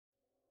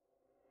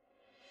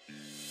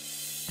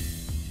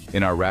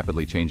In our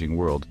rapidly changing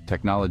world,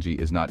 technology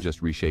is not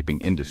just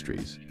reshaping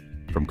industries.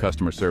 From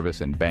customer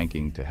service and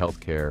banking to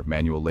healthcare,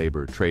 manual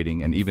labor,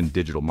 trading, and even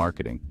digital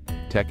marketing,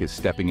 tech is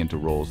stepping into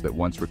roles that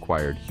once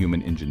required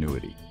human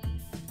ingenuity.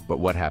 But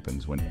what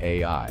happens when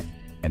AI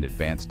and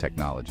advanced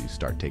technologies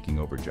start taking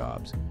over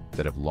jobs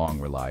that have long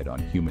relied on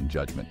human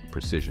judgment,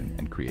 precision,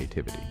 and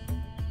creativity?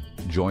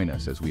 Join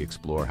us as we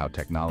explore how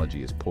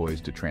technology is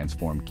poised to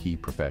transform key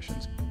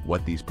professions,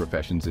 what these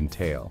professions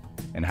entail,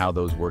 and how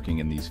those working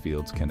in these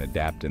fields can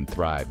adapt and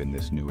thrive in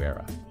this new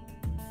era.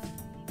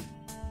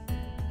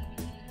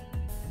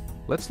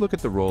 Let's look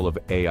at the role of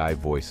AI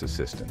voice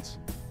assistants.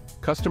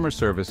 Customer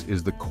service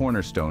is the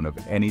cornerstone of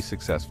any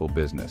successful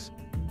business,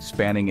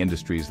 spanning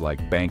industries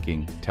like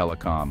banking,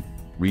 telecom,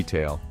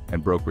 retail,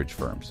 and brokerage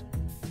firms.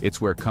 It's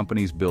where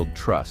companies build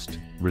trust,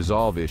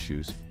 resolve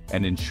issues,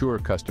 and ensure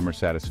customer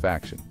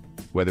satisfaction,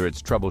 whether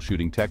it's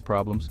troubleshooting tech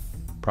problems,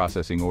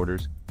 processing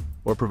orders,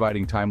 or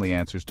providing timely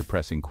answers to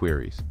pressing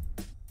queries.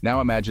 Now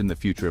imagine the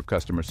future of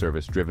customer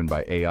service driven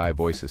by AI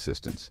voice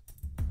assistants.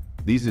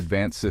 These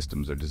advanced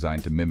systems are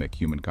designed to mimic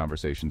human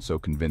conversations so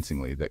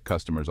convincingly that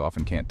customers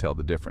often can't tell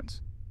the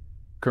difference.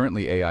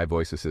 Currently, AI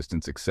voice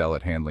assistants excel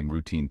at handling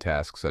routine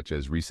tasks such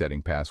as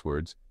resetting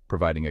passwords,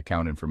 providing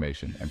account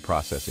information, and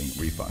processing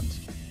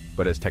refunds.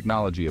 But as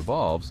technology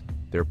evolves,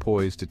 they're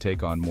poised to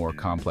take on more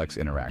complex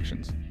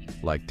interactions,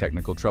 like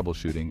technical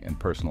troubleshooting and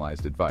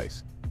personalized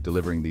advice,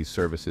 delivering these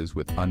services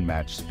with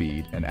unmatched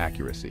speed and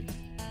accuracy.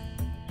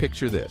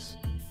 Picture this.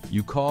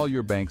 You call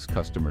your bank's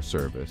customer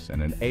service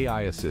and an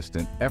AI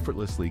assistant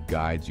effortlessly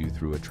guides you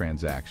through a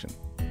transaction,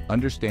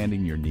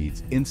 understanding your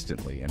needs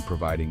instantly and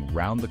providing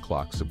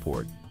round-the-clock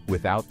support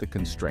without the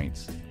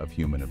constraints of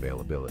human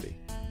availability.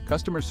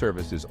 Customer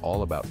service is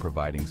all about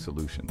providing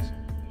solutions,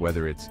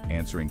 whether it's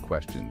answering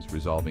questions,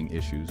 resolving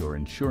issues, or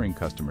ensuring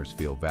customers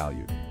feel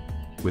valued.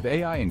 With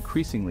AI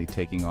increasingly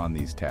taking on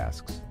these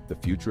tasks, the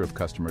future of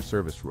customer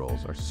service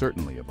roles are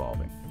certainly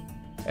evolving.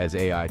 As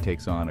AI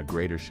takes on a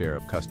greater share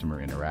of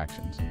customer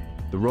interactions,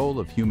 the role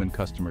of human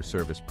customer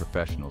service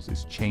professionals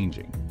is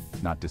changing,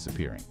 not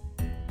disappearing.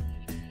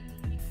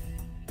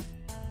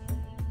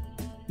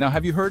 Now,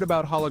 have you heard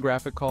about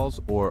holographic calls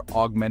or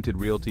augmented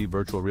reality,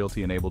 virtual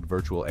reality-enabled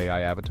virtual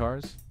AI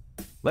avatars?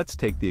 Let's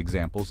take the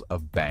examples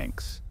of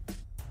banks.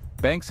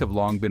 Banks have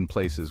long been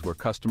places where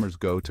customers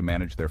go to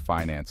manage their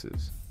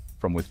finances,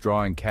 from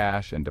withdrawing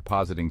cash and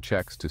depositing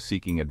checks to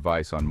seeking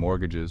advice on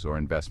mortgages or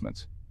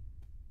investments.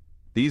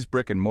 These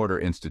brick-and-mortar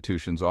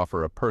institutions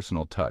offer a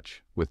personal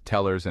touch, with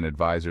tellers and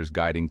advisors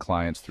guiding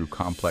clients through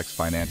complex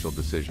financial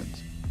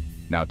decisions.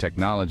 Now,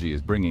 technology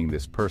is bringing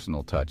this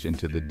personal touch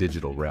into the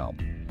digital realm.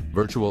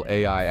 Virtual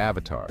AI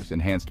avatars,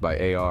 enhanced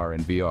by AR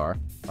and VR,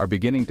 are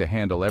beginning to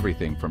handle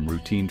everything from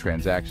routine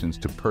transactions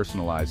to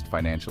personalized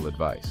financial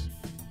advice.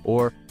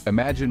 Or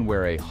imagine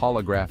where a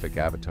holographic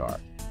avatar,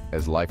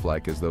 as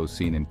lifelike as those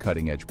seen in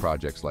cutting-edge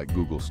projects like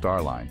Google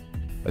Starline,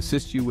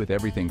 assists you with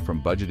everything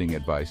from budgeting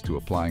advice to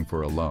applying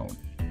for a loan.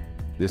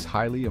 This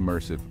highly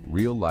immersive,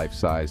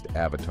 real-life-sized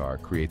avatar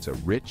creates a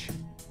rich,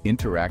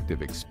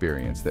 interactive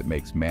experience that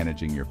makes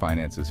managing your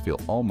finances feel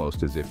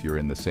almost as if you're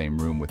in the same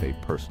room with a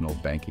personal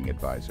banking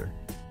advisor.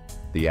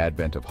 The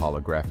advent of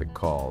holographic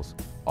calls,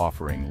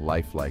 offering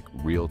lifelike,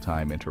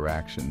 real-time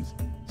interactions,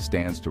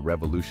 stands to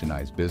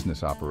revolutionize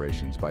business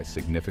operations by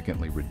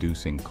significantly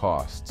reducing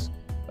costs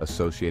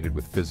associated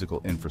with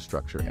physical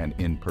infrastructure and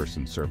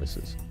in-person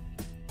services.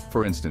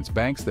 For instance,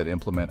 banks that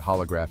implement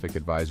holographic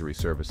advisory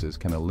services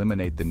can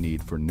eliminate the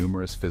need for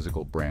numerous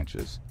physical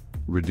branches,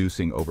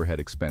 reducing overhead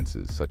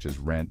expenses such as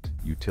rent,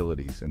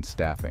 utilities, and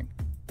staffing.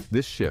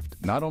 This shift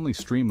not only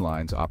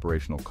streamlines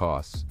operational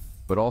costs,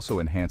 but also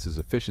enhances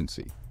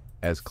efficiency,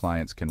 as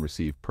clients can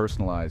receive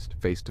personalized,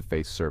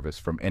 face-to-face service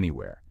from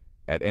anywhere,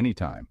 at any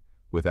time,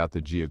 without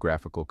the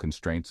geographical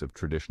constraints of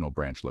traditional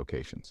branch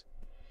locations.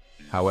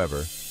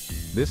 However,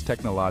 this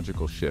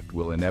technological shift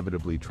will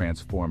inevitably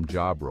transform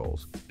job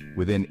roles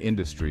within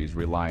industries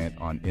reliant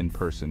on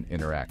in-person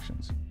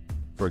interactions.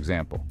 For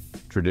example,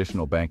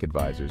 traditional bank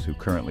advisors who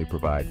currently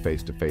provide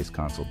face-to-face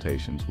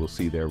consultations will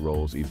see their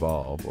roles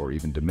evolve or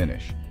even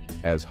diminish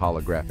as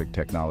holographic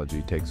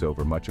technology takes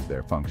over much of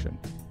their function.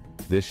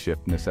 This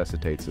shift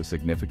necessitates a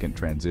significant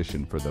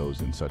transition for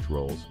those in such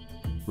roles,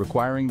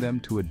 requiring them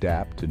to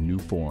adapt to new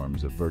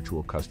forms of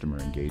virtual customer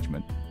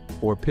engagement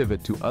or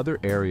pivot to other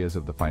areas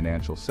of the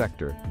financial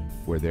sector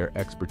where their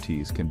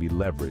expertise can be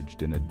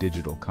leveraged in a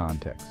digital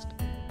context.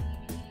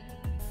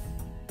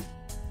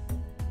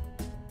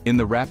 In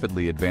the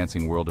rapidly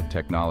advancing world of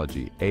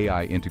technology,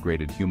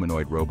 AI-integrated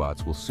humanoid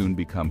robots will soon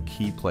become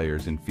key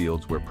players in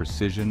fields where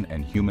precision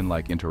and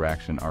human-like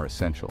interaction are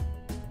essential.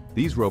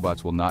 These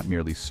robots will not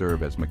merely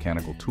serve as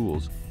mechanical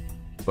tools,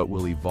 but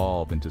will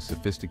evolve into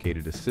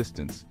sophisticated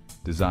assistants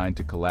designed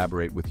to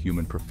collaborate with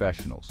human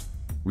professionals,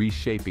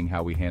 reshaping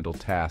how we handle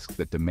tasks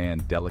that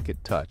demand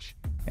delicate touch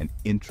and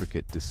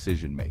intricate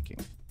decision-making.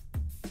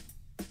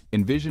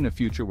 Envision a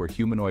future where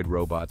humanoid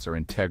robots are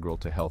integral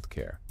to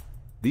healthcare,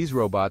 These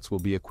robots will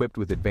be equipped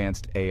with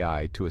advanced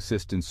AI to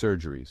assist in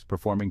surgeries,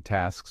 performing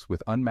tasks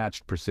with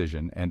unmatched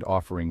precision and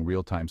offering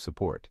real-time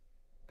support.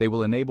 They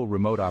will enable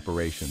remote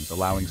operations,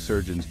 allowing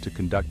surgeons to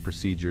conduct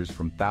procedures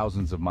from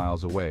thousands of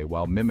miles away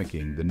while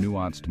mimicking the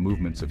nuanced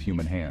movements of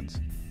human hands.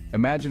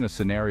 Imagine a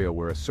scenario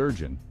where a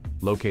surgeon,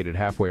 located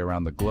halfway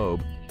around the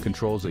globe,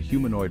 controls a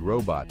humanoid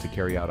robot to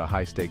carry out a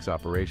high-stakes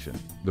operation.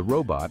 The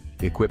robot,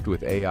 equipped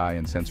with AI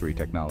and sensory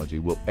technology,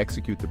 will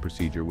execute the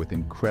procedure with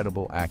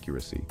incredible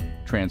accuracy,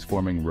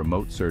 transforming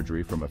remote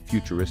surgery from a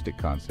futuristic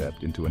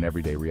concept into an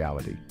everyday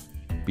reality.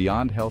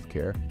 Beyond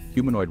healthcare,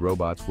 humanoid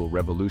robots will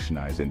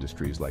revolutionize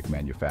industries like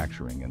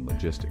manufacturing and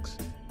logistics.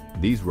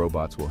 These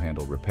robots will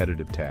handle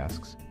repetitive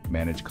tasks,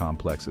 manage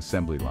complex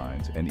assembly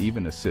lines, and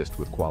even assist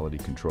with quality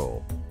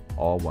control,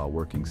 all while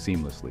working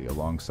seamlessly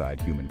alongside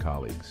human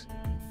colleagues.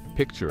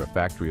 Picture a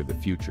factory of the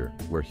future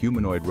where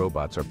humanoid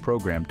robots are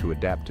programmed to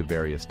adapt to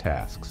various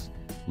tasks,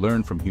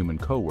 learn from human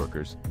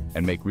co-workers,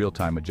 and make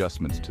real-time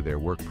adjustments to their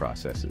work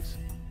processes.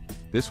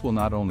 This will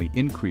not only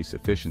increase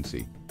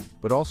efficiency,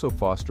 but also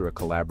foster a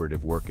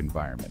collaborative work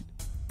environment.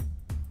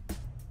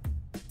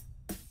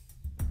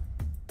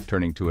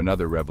 Turning to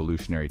another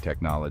revolutionary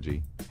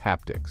technology,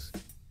 haptics.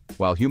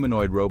 While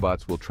humanoid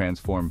robots will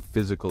transform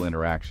physical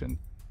interaction,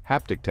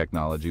 haptic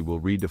technology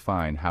will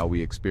redefine how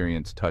we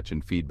experience touch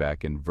and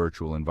feedback in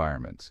virtual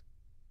environments.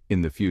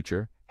 In the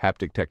future,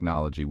 haptic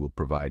technology will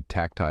provide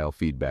tactile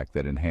feedback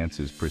that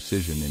enhances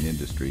precision in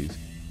industries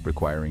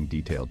requiring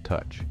detailed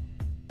touch.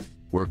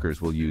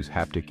 Workers will use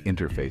haptic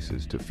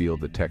interfaces to feel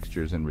the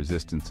textures and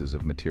resistances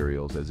of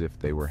materials as if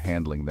they were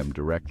handling them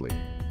directly,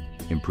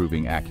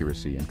 improving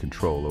accuracy and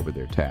control over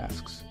their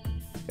tasks.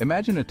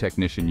 Imagine a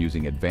technician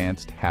using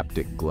advanced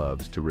haptic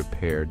gloves to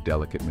repair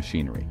delicate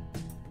machinery.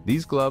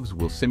 These gloves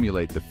will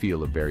simulate the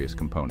feel of various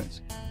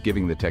components,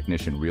 giving the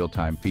technician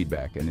real-time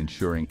feedback and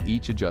ensuring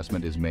each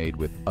adjustment is made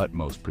with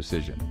utmost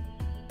precision.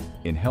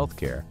 In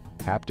healthcare,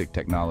 haptic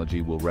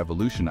technology will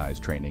revolutionize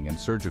training and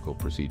surgical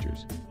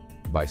procedures.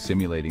 By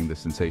simulating the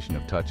sensation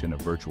of touch in a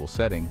virtual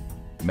setting,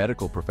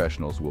 medical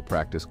professionals will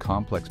practice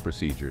complex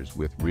procedures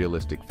with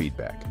realistic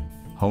feedback,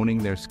 honing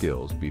their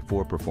skills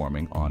before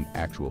performing on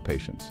actual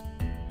patients.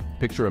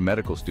 Picture a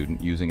medical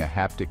student using a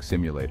haptic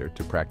simulator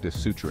to practice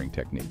suturing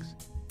techniques.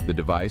 The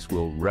device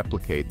will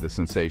replicate the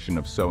sensation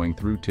of sewing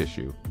through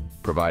tissue,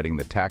 providing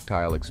the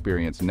tactile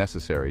experience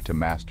necessary to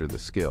master the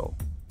skill.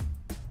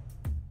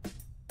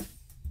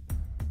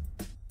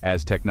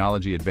 As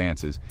technology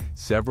advances,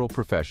 several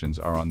professions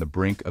are on the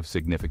brink of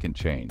significant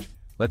change.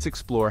 Let's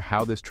explore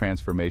how this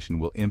transformation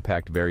will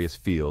impact various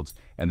fields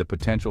and the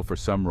potential for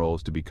some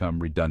roles to become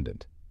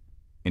redundant.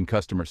 In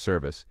customer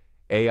service,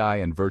 AI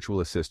and virtual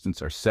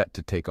assistants are set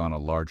to take on a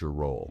larger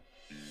role.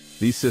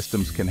 These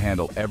systems can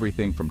handle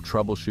everything from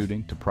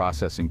troubleshooting to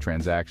processing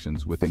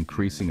transactions with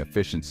increasing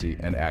efficiency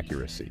and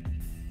accuracy.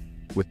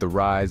 With the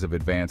rise of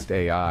advanced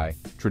AI,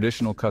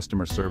 traditional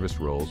customer service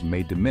roles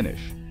may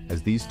diminish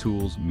as these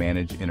tools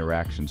manage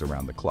interactions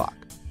around the clock,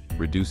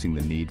 reducing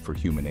the need for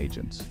human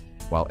agents.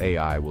 While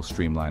AI will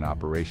streamline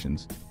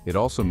operations, it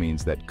also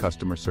means that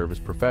customer service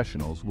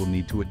professionals will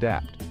need to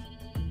adapt.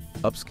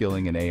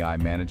 Upskilling in AI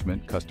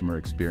management, customer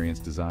experience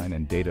design,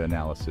 and data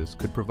analysis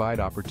could provide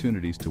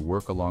opportunities to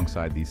work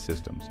alongside these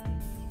systems,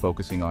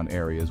 focusing on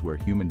areas where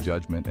human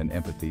judgment and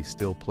empathy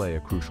still play a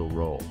crucial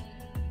role.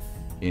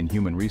 In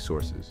human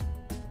resources,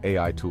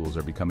 AI tools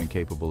are becoming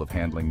capable of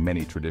handling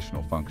many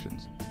traditional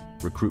functions: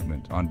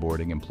 recruitment,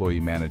 onboarding, employee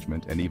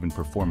management, and even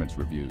performance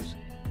reviews.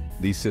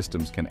 These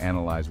systems can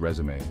analyze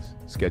resumes,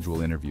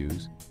 schedule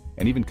interviews,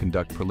 and even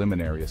conduct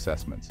preliminary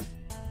assessments.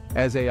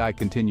 As AI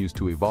continues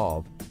to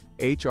evolve,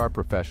 HR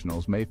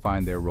professionals may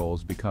find their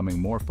roles becoming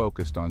more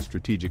focused on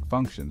strategic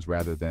functions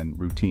rather than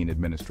routine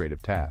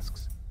administrative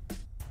tasks.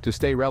 To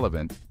stay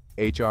relevant,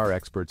 HR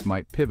experts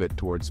might pivot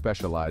towards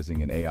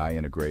specializing in AI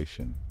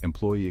integration,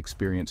 employee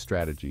experience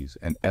strategies,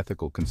 and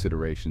ethical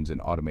considerations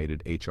in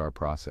automated HR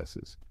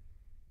processes.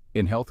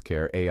 In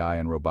healthcare, AI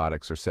and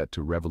robotics are set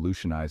to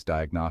revolutionize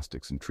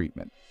diagnostics and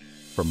treatment.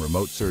 From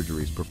remote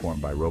surgeries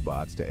performed by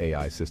robots to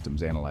AI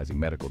systems analyzing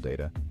medical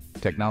data,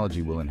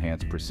 technology will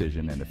enhance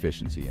precision and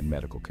efficiency in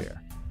medical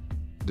care.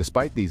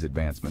 Despite these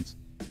advancements,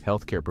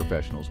 healthcare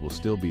professionals will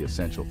still be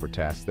essential for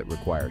tasks that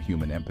require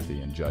human empathy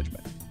and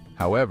judgment.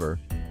 However,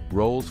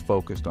 roles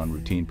focused on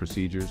routine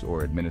procedures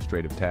or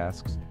administrative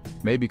tasks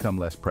may become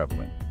less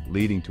prevalent,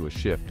 leading to a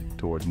shift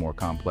towards more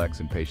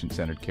complex and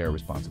patient-centered care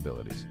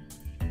responsibilities.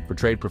 For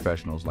trade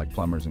professionals like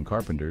plumbers and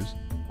carpenters,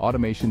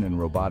 automation and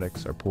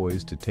robotics are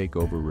poised to take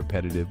over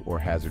repetitive or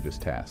hazardous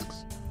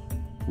tasks.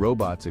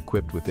 Robots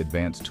equipped with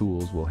advanced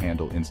tools will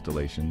handle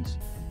installations,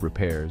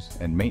 repairs,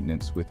 and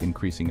maintenance with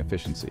increasing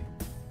efficiency.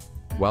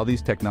 While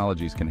these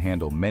technologies can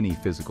handle many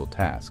physical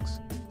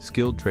tasks,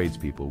 skilled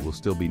tradespeople will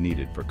still be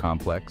needed for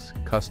complex,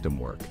 custom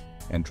work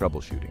and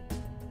troubleshooting.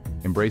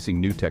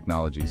 Embracing new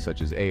technologies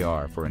such as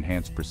AR for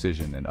enhanced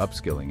precision and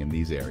upskilling in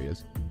these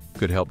areas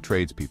could help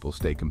tradespeople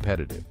stay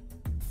competitive.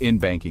 In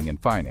banking and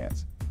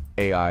finance,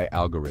 AI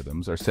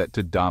algorithms are set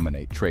to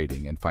dominate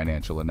trading and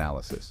financial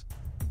analysis.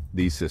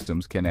 These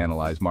systems can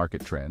analyze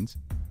market trends,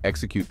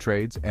 execute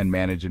trades, and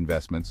manage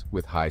investments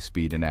with high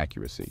speed and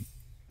accuracy.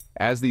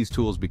 As these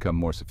tools become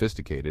more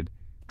sophisticated,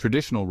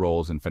 traditional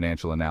roles in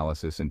financial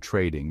analysis and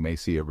trading may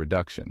see a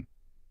reduction.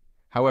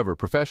 However,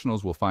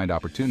 professionals will find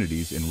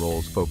opportunities in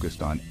roles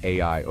focused on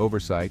AI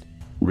oversight,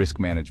 risk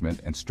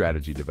management, and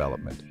strategy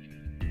development.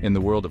 In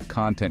the world of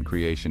content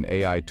creation,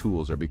 AI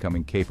tools are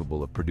becoming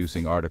capable of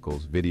producing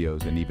articles,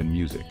 videos, and even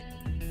music.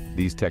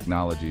 These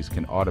technologies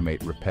can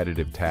automate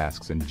repetitive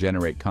tasks and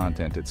generate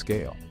content at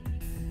scale.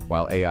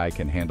 While AI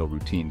can handle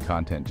routine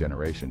content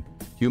generation,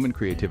 human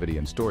creativity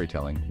and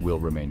storytelling will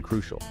remain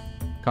crucial.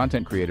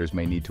 Content creators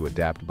may need to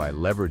adapt by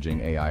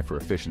leveraging AI for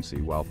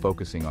efficiency while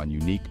focusing on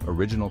unique,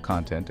 original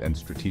content and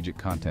strategic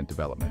content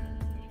development.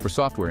 For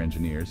software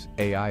engineers,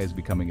 AI is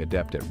becoming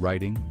adept at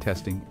writing,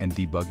 testing, and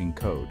debugging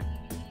code.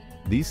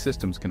 These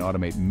systems can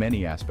automate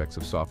many aspects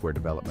of software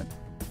development,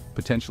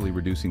 potentially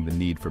reducing the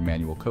need for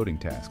manual coding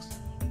tasks.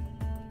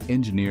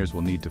 Engineers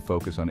will need to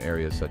focus on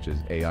areas such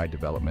as AI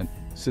development,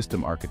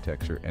 system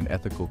architecture, and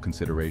ethical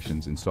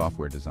considerations in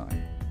software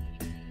design.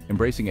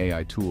 Embracing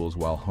AI tools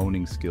while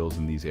honing skills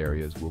in these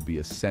areas will be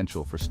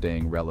essential for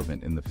staying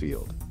relevant in the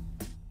field.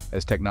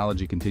 As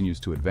technology continues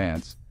to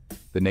advance,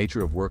 the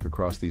nature of work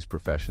across these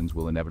professions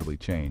will inevitably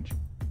change.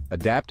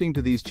 Adapting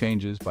to these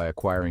changes by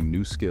acquiring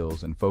new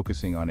skills and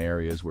focusing on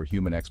areas where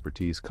human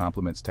expertise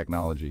complements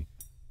technology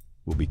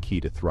will be key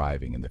to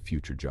thriving in the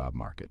future job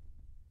market.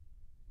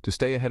 To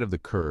stay ahead of the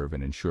curve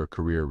and ensure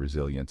career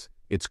resilience,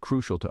 it's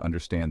crucial to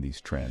understand these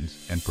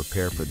trends and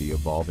prepare for the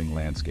evolving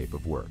landscape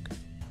of work.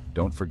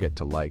 Don't forget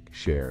to like,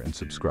 share, and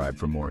subscribe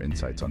for more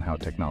insights on how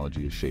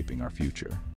technology is shaping our future.